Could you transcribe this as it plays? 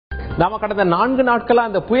நாம கடந்த 4 நாட்களா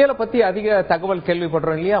அந்த புயலை பத்தி அதிக தகவல்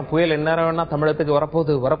கேள்விப்படுறோம் இல்லையா? புயல் என்ன வேணா தமிழகத்துக்கு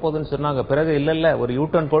வரப்போகுதுன்னு சொன்னாங்க. பிறகு இல்ல ஒரு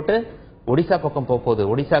யூட்டர்ன் போட்டு ஒடிசா பக்கம் போகுது.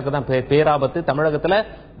 ஒடிசாக்கு தான் பேராபத்து. தமிழகத்துல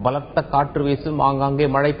பலத்த காற்று வீசும், ஆங்காங்கே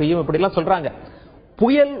மழை பெய்யும், இப்படி எல்லாம் சொல்றாங்க.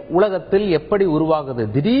 புயல் உலகத்தில் எப்படி உருவாகுது?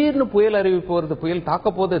 திடீர்னு புயல் அறிவிப்பு வருது, புயல் தாக்க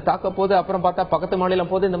போகுது, அப்புறம் பார்த்தா பக்கத்து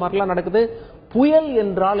மாநிலம் போது, இந்த மாதிரிலாம் நடக்குது. புயல்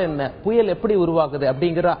என்றால் என்ன, புயல் எப்படி உருவாகுது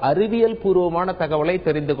அப்படிங்கிற அறிவியல் பூர்வமான தகவலை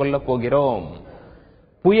தெரிந்து கொள்ள போகிறோம்.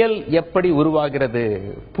 புயல் எப்படி உருவாகிறது?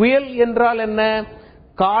 புயல் என்றால் என்ன?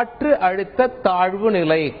 காற்று அழுத்த தாழ்வு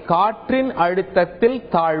நிலை, காற்றின் அழுத்தத்தில்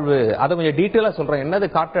தாழ்வு. அதை கொஞ்சம் டீட்டெயிலா சொல்றேன். என்னது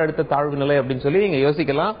காற்று அழுத்த தாழ்வு நிலை அப்படின்னு சொல்லி நீங்க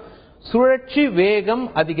யோசிக்கலாம். சுழற்சி வேகம்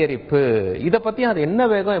அதிகரிப்பு, இத பத்தி அது என்ன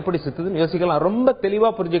வேகம் எப்படி சுத்துதுன்னு யோசிக்கலாம். ரொம்ப தெளிவா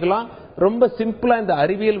புரிஞ்சுக்கலாம், ரொம்ப சிம்பிளா இந்த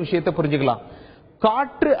அறிவியல் விஷயத்தை புரிஞ்சுக்கலாம்.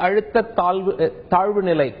 காற்று அழுத்த தாழ்வு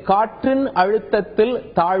நிலை, காற்றின் அழுத்தத்தில்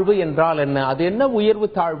தாழ்வு என்றால் என்ன, அது என்ன உயர்வு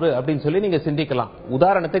தாழ்வு அப்படின்னு சொல்லி நீங்க சிந்திக்கலாம்.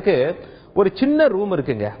 உதாரணத்துக்கு ஒரு சின்ன ரூம்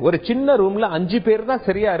இருக்குங்க. ஒரு சின்ன ரூம்ல 5 பேர் தான்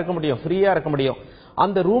சரியா இருக்க முடியும், ஃப்ரீயா இருக்க முடியும்.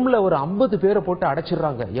 அந்த ரூம்ல ஒரு 50 பேரை போட்டு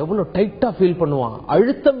அடைச்சிடுறாங்க. எவ்வளவு டைட்டா ஃபீல் பண்ணுவான்,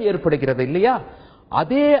 அழுத்தம் ஏற்படுகிறது இல்லையா?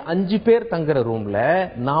 அதே 5 பேர் தங்குற ரூம்ல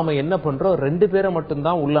நாம என்ன பண்றோம், 2 பேரை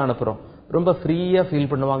மட்டும்தான் உள்ள அனுப்புறோம். ரொம்ப ஃப்ரீயா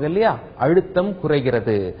ஃபீல் பண்ணுவாங்க இல்லையா? அழுத்தம்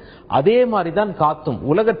குறைகிறது. அதே மாதிரிதான் காத்தும்.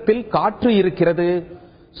 உலகத்தில் காற்று இருக்கிறது.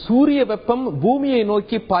 சூரிய வெப்பம் பூமியை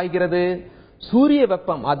நோக்கி பாய்கிறது. சூரிய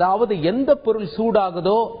வெப்பம், அதாவது எந்த பொருள்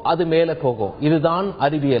சூடாகுதோ அது மேலே போகும். இதுதான்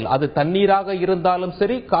அறிவியல். அது தண்ணீராக இருந்தாலும்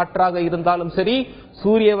சரி, காற்றாக இருந்தாலும் சரி,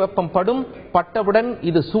 சூரிய வெப்பம் பட்டவுடன்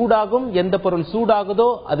இது சூடாகும். எந்த பொருள் சூடாகுதோ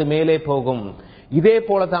அது மேலே போகும். இதே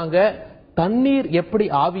போலதாங்க தண்ணீர் எப்படி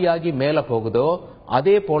ஆவியாகி மேல போகுதோ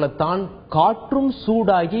அதே போலத்தான் காற்றும்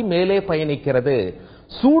சூடாகி மேலே பயணிக்கிறது.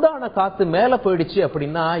 சூடான காத்து மேல போயிடுச்சு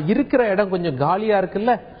அப்படின்னா இருக்கிற இடம் கொஞ்சம் காலியா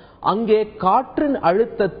இருக்குல்ல, அங்கே காற்றின்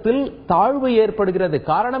அழுத்தத்தில் தாழ்வு ஏற்படுகிறது.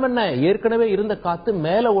 காரணம் என்ன? ஏற்கனவே இருந்த காத்து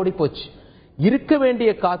மேல ஓடி போச்சு. இருக்க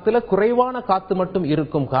வேண்டிய காத்துல குறைவான காத்து மட்டும்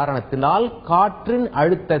இருக்கும் காரணத்தினால் காற்றின்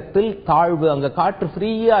அழுத்தத்தில் தாழ்வு. அங்க காற்று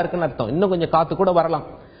ஃப்ரீயா இருக்குன்னு அர்த்தம். இன்னும் கொஞ்சம் காத்து கூட வரலாம்.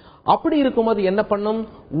 அப்படி இருக்கும்போது என்ன பண்ணும்?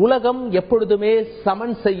 உலகம் எப்பொழுதுமே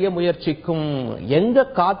சமன் செய்ய முயற்சிக்கும். எங்க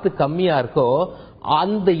காத்து கம்மியா இருக்கோ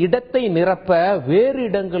அந்த இடத்தை நிரப்ப வேறு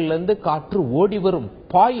இடங்கள்ல இருந்து காற்று ஓடி வரும்,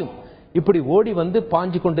 பாயும். இப்படி ஓடி வந்து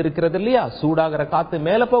பாஞ்சு கொண்டிருக்கிறது இல்லையா? சூடாகிற காத்து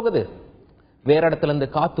மேல போகுது, வேற இடத்துல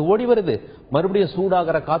இருந்து காத்து ஓடி வருது, மறுபடியும்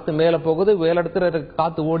சூடாகிற காத்து மேல போகுது, வேற இடத்துல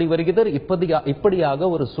காத்து ஓடி வருகிறது. இப்படியாக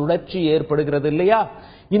ஒரு சுழற்சி ஏற்படுகிறது இல்லையா?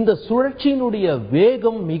 இந்த சுழற்சியினுடைய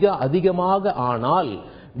வேகம் மிக அதிகமாக ஆனால்,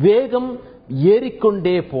 வேகம்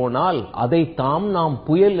ஏறிக்கொண்டே போனால் அதைத்தான் நாம்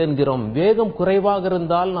புயல் என்கிறோம். வேகம் குறைவாக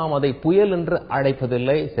இருந்தால் நாம் அதை புயல் என்று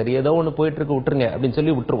அழைப்பதில்லை. சரி, ஏதோ ஒண்ணு போயிட்டு இருக்கு, விட்டுருங்க அப்படின்னு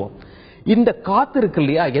சொல்லி விட்டுருவோம். இந்த காத்து இருக்கு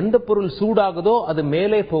இல்லையா, எந்த பொருள் சூடாகுதோ அது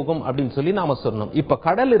மேலே போகும் அப்படின்னு சொல்லி நாம சொன்னோம். இப்ப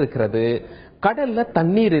கடல் இருக்கிறது, கடல்ல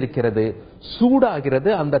தண்ணீர் இருக்கிறது, சூடாகிறது,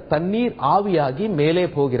 அந்த தண்ணீர் ஆவியாகி மேலே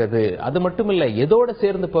போகிறது. அது மட்டுமில்லை, எதோட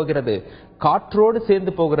சேர்ந்து போகிறது? காற்றோடு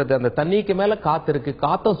சேர்ந்து போகிறது. அந்த தண்ணீருக்கு மேல காத்து இருக்கு,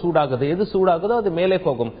 காத்தும் சூடாகுது, எது சூடாகுதோ அது மேலே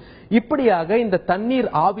போகும். இப்படியாக இந்த தண்ணீர்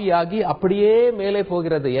ஆவியாகி அப்படியே மேலே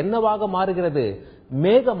போகிறது. என்னவாக மாறுகிறது?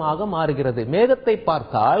 மேகமாக மாறுகிறது. மேகத்தை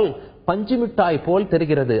பார்த்தால் பஞ்சு மிட்டாய் போல்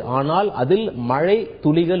தெரிகிறது, ஆனால் அதில் மழை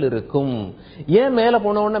துளிகள் இருக்கும். ஏன் மேல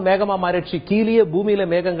போன உடனே மேகமா மாறிடுச்சு? கீழே பூமியில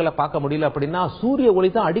மேகங்களை பார்க்க முடியல அப்படின்னா சூரிய ஒளி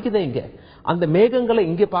தான் அடிக்குது இங்க, அந்த மேகங்களை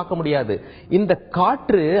இங்கே பார்க்க முடியாது. இந்த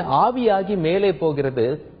காற்று ஆவியாகி மேலே போகிறது,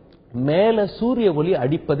 மேல சூரிய ஒளி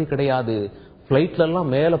அடிப்பது கிடையாது. பிளைட்ல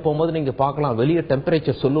எல்லாம் மேல போகும்போது நீங்க பார்க்கலாம், வெளியே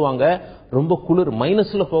டெம்பரேச்சர் சொல்லுவாங்க ரொம்ப குளிர்,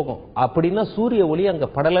 மைனஸ்ல போகும். அப்படின்னா சூரிய ஒளி அங்க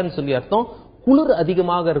படலன்னு சொல்லி அர்த்தம். குளிர்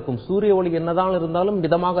அதிகமாக இருக்கும். சூரிய ஒளி என்னதான் இருந்தாலும்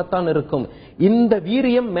மிதமாகத்தான் இருக்கும். இந்த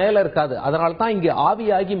வீரியம் மேல இருக்காது. அதனால தான் இங்கே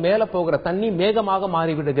ஆவியாகி மேல போகிற தண்ணி மேகமாக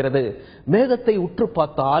மாறிவிடுகிறது. மேகத்தை உற்று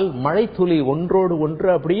பார்த்தால் மழை துளி ஒன்றோடு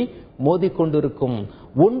ஒன்று அப்படி மோதிக்கொண்டிருக்கும்.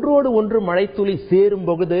 ஒன்றோடு ஒன்று மழை துளி சேரும்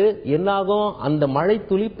பொழுது என்னாகும்? அந்த மழை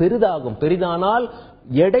துளி பெரிதாகும். பெரிதானால்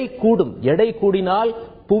எடை கூடும். எடை கூடினால்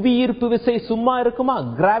புவியீர்ப்பு விசை சும்மா இருக்குமா?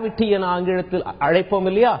 கிராவிட்டி என ஆங்கிலத்தில் அழைப்போம்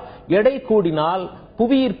இல்லையா? எடை கூடினால்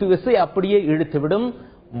புவியீர்ப்பு விசை அப்படியே இழுத்துவிடும்,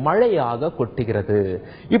 மழையாக கொட்டுகிறது.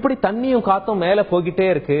 இப்படி தண்ணியும் காத்தும் மேல போகிட்டே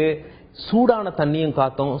இருக்கு. சூடான தண்ணியும்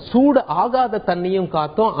காத்தும், சூடு ஆகாத தண்ணியும்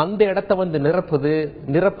காத்தும் அந்த இடத்தை வந்து நிரப்புது,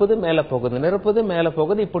 மேல போகுது, நிரப்புது, மேல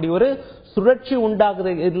போகுது. இப்படி ஒரு சுழற்சி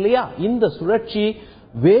உண்டாகுது இல்லையா? இந்த சுழற்சி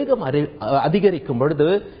வேகம் அதிகரிக்கும் பொழுது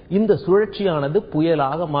இந்த சுழற்சியானது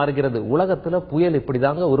புயலாக மாறுகிறது. உலகத்துல புயல்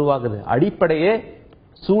இப்படிதாங்க உருவாகுது. அடிப்படையே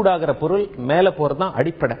சூடாகிற பொருள் மேல போறதுதான்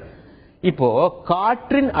அடிப்படை. இப்போ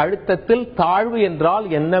காற்றின் அழுத்தத்தில் தாழ்வு என்றால்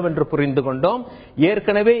என்னவென்று புரிந்து கொண்டோம்.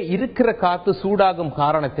 ஏற்கனவே இருக்கிற காத்து சூடாகும்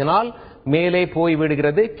காரணத்தினால் மேலே போய்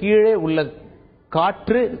விடுகிறது, கீழே உள்ள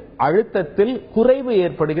காற்று அழுத்தத்தில் குறைவு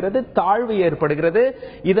ஏற்படுகிறது, தாழ்வு ஏற்படுகிறது.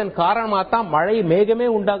 இதன் காரணமாக தான் மழை மேகமே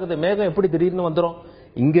உண்டாகுது. மேகம் எப்படி திடீர்னு வந்துடும்?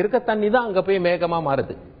 இங்க இருக்க தண்ணி தான் அங்க போய் மேகமா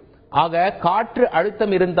மாறுது. ஆக காற்று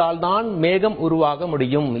அழுத்தம் இருந்தால்தான் மேகம் உருவாக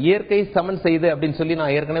முடியும். இயற்கை சமன் செய்து அப்படின்னு சொல்லி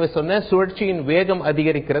நான் ஏற்கனவே சொன்னேன். சுழற்சியின் வேகம்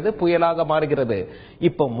அதிகரிக்கிறது, புயலாக மாறுகிறது.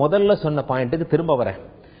 இப்ப முதல்ல சொன்ன பாயிண்ட்டுக்கு திரும்ப வரேன்.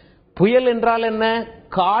 புயல் என்றால் என்ன?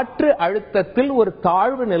 காற்று அழுத்தத்தில் ஒரு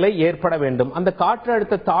தாழ்வு நிலை ஏற்பட வேண்டும். அந்த காற்று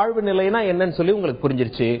அழுத்த தாழ்வு நிலைனா என்னன்னு சொல்லி உங்களுக்கு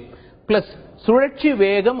புரிஞ்சிருச்சு. பிளஸ் சுழற்சி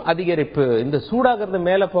வேகம் அதிகரிப்பு. இந்த சூடாகிறது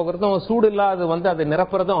மேல போகிறதும் சூடு இல்லாத அதை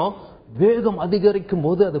நிரப்புறதும் வேகம் அதிகரிக்கும்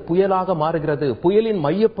போது அது புயலாக மாறுகிறது. புயலின்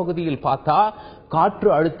மைய பகுதியில் பார்த்தா காற்று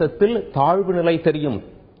அழுத்தத்தில் தாழ்வு நிலை தெரியும்.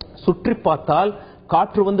 சுற்றி பார்த்தால்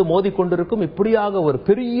காற்று மோதிக்கொண்டிருக்கும். இப்படியாக ஒரு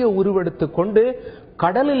பெரிய உருவெடுத்து கொண்டு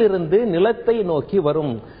கடலில் இருந்து நிலத்தை நோக்கி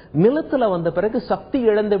வரும். நிலத்துல வந்த பிறகு சக்தி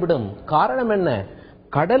இழந்துவிடும். காரணம் என்ன?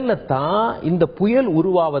 கடல்ல தான் இந்த புயல்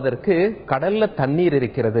உருவாவதற்கு கடல்ல தண்ணீர்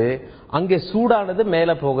இருக்கிறது. அங்கே சூடானது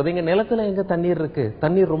மேல போகுது. இங்க நிலத்துல எங்க தண்ணீர் இருக்கு?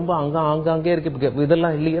 தண்ணீர் ரொம்ப அங்கே இருக்கு.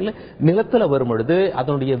 இதெல்லாம் இல்லையா? நிலத்துல வரும் பொழுது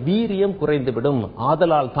அதனுடைய வீரியம் குறைந்துவிடும்.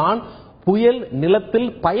 ஆதலால் தான் புயல் நிலத்தில்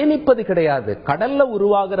பயணிப்பது கிடையாது. கடல்ல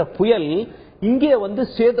உருவாகிற புயல் இங்கே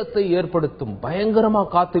சேதத்தை ஏற்படுத்தும். பயங்கரமா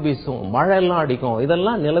காத்து வீசும், மழை எல்லாம் அடிக்கும்.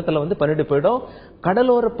 இதெல்லாம் நிலத்துல பண்ணிட்டு போயிடும்.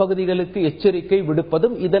 கடலோர பகுதிகளுக்கு எச்சரிக்கை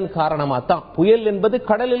விடுப்பதும் இதன் காரணமா தான். புயல் என்பது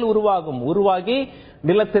கடலில் உருவாகி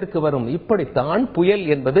நிலத்திற்கு வரும். இப்படித்தான் புயல்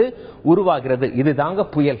என்பது உருவாகிறது. இதுதாங்க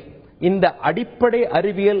புயல். இந்த அடிப்படை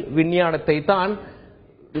அறிவியல் விஞ்ஞானத்தை தான்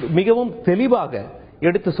மிகவும் தெளிவாக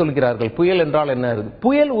எடுத்து சொல்கிறார்கள். புயல் என்றால் என்ன?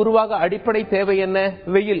 புயல் உருவாக அடிப்படை தேவை என்ன?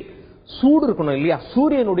 வெயில், சூடு இருக்கணும் இல்லையா?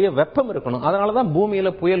 சூரியனுடைய வெப்பம் இருக்கணும். அதனாலதான் பூமியில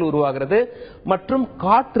புயல் உருவாகிறது. மற்றும்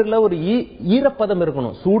காற்றுல ஒரு ஈரப்பதம்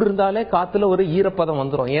இருக்கணும். சூடு இருந்தாலே காத்துல ஒரு ஈரப்பதம்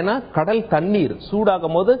வந்துடும். ஏன்னா கடல் தண்ணீர்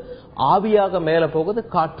சூடாகும் போது ஆவியாக மேல போகுது,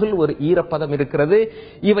 காற்றில் ஒரு ஈரப்பதம் இருக்கிறது.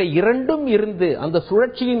 இவை இரண்டும் இருந்து அந்த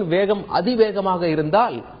சுழற்சியின் வேகம் அதிவேகமாக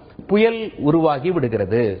இருந்தால் புயல் உருவாகி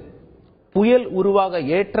விடுகிறது. புயல் உருவாக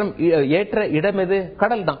ஏற்ற இடம் எது?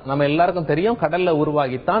 கடல் தான். நம்ம எல்லாருக்கும் தெரியும். கடல்ல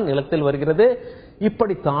உருவாகித்தான் நிலத்தில் வருகிறது.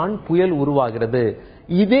 இப்படித்தான் புயல் உருவாகிறது.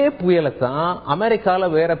 இதே புயலைத்தான் அமெரிக்கால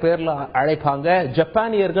வேற பேர்ல அழைப்பாங்க,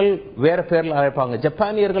 ஜப்பானியர்கள் வேற பேர்ல அழைப்பாங்க.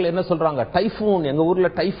 ஜப்பானியர்கள் என்ன சொல்றாங்க? டைபூன். எங்க ஊர்ல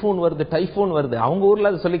டைபூன் வருது. அவங்க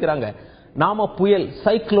ஊர்ல அதை சொல்லிக்கிறாங்க. நாம புயல்,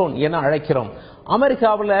 சைக்ளோன் என அழைக்கிறோம்.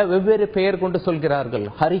 அமெரிக்காவில் வெவ்வேறு பெயர் கொண்டு சொல்கிறார்கள்.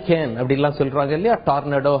 ஹரிகேன் அப்படிலாம் சொல்றாங்க இல்லையா?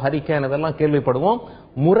 டார்னடோ, ஹரிகேன் இதெல்லாம் கேள்விப்படுவோம்.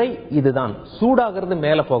 முறை இதுதான். சூடாகிறது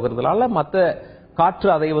மேல போகிறதுனால மற்ற காற்று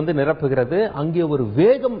அதை நிரப்புகிறது. அங்கே ஒரு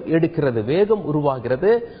வேகம் எடுக்கிறது, வேகம் உருவாகிறது,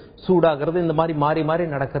 சூடாகிறது. இந்த மாதிரி மாறி மாறி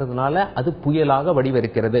நடக்கிறதுனால அது புயலாக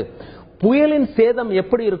வடிவெடுக்கிறது. புயலின் சேதம்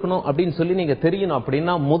எப்படி இருக்கணும் அப்படின்னு சொல்லி நீங்க தெரியணும்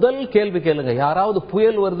அப்படின்னா முதல் கேள்வி கேளுங்க. யாராவது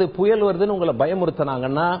புயல் வருதுன்னு உங்களை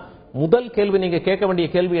பயமுறுத்தினாங்கன்னா முதல் கேள்வி நீங்க கேட்க வேண்டிய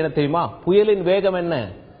கேள்வி என்ன தெரியுமா? புயலின் வேகம் என்ன?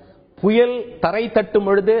 புயல் தரை தட்டும்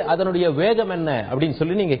பொழுது அதனுடைய வேகம் என்ன அப்படின்னு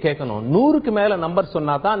சொல்லி நீங்க கேட்கணும். 100க்கு மேல நம்பர்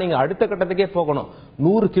சொன்னா தான் நீங்க அடுத்த கட்டத்துக்கே போகணும்.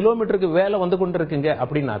 100 கிலோமீட்டருக்கு வேலை கொண்டிருக்குங்க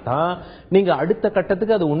அப்படின்னா தான் நீங்க அடுத்த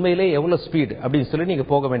கட்டத்துக்கு அது உண்மையிலே எவ்வளவு ஸ்பீட் அப்படின்னு சொல்லி நீங்க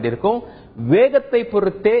போக வேண்டியிருக்கும். வேகத்தை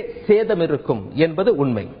பொறுத்தே சேதம் இருக்கும் என்பது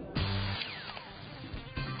உண்மை.